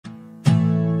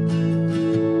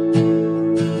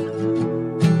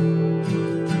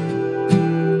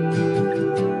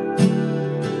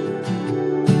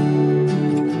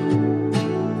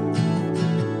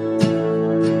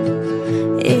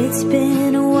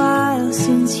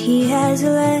eyes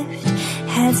left,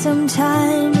 had some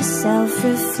time to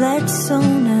self-reflect. So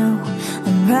now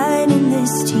I'm writing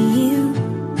this to you.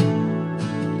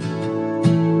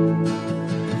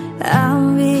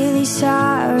 I'm really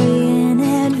sorry in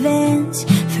advance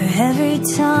for every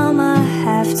time I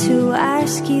have to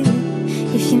ask you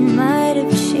if you might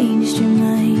have changed your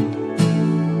mind.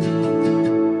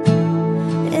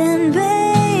 And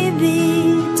baby,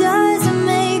 does it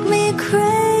make me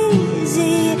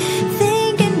crazy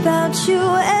thinking about you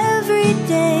every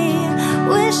day,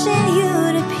 wishing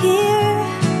you'd appear?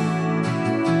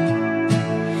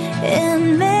 And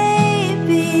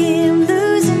maybe I'm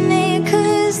losing it,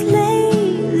 'cause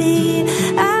lately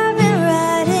I've been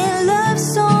writing love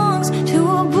songs to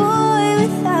a boy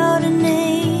without a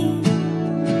name.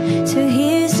 So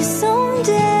here's to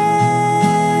someday.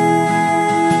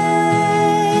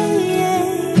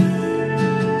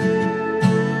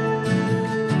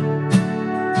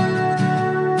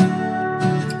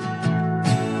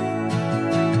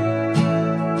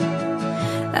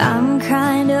 I'm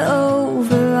kinda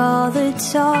over all the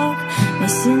talk.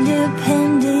 Miss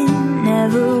Independent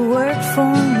never worked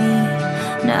for me.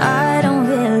 Now I don't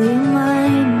really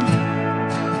mind.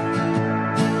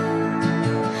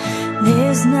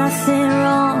 There's nothing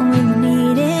wrong with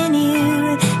needing you.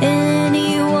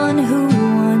 Anyone who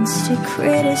wants to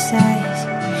criticize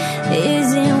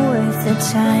isn't worth the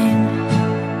time.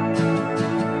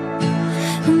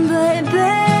 But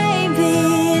baby,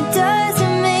 it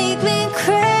doesn't make me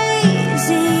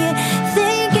crazy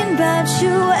thinking about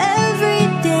you every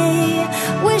day,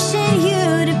 wishing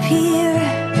you'd appear.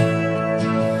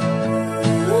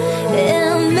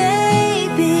 And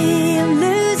maybe I'm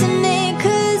losing it,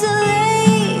 'cause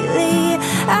lately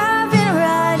I've been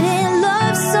writing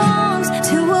love songs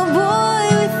to a boy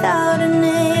without a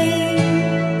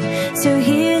name. So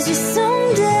here's your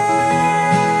someday.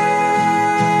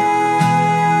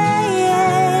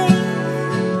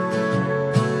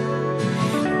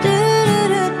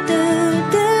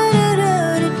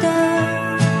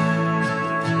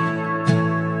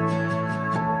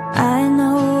 I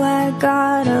know I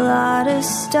got a lot of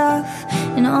stuff,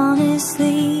 and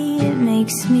honestly it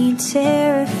makes me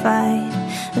terrified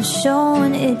of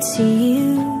showing it to you.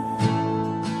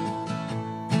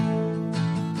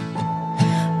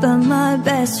 But my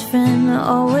best friend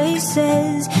always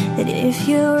says that if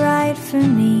you're right for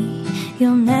me,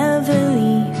 you'll never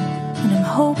leave, and I'm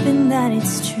hoping that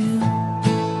it's true.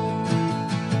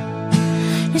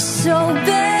 It's so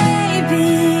bad.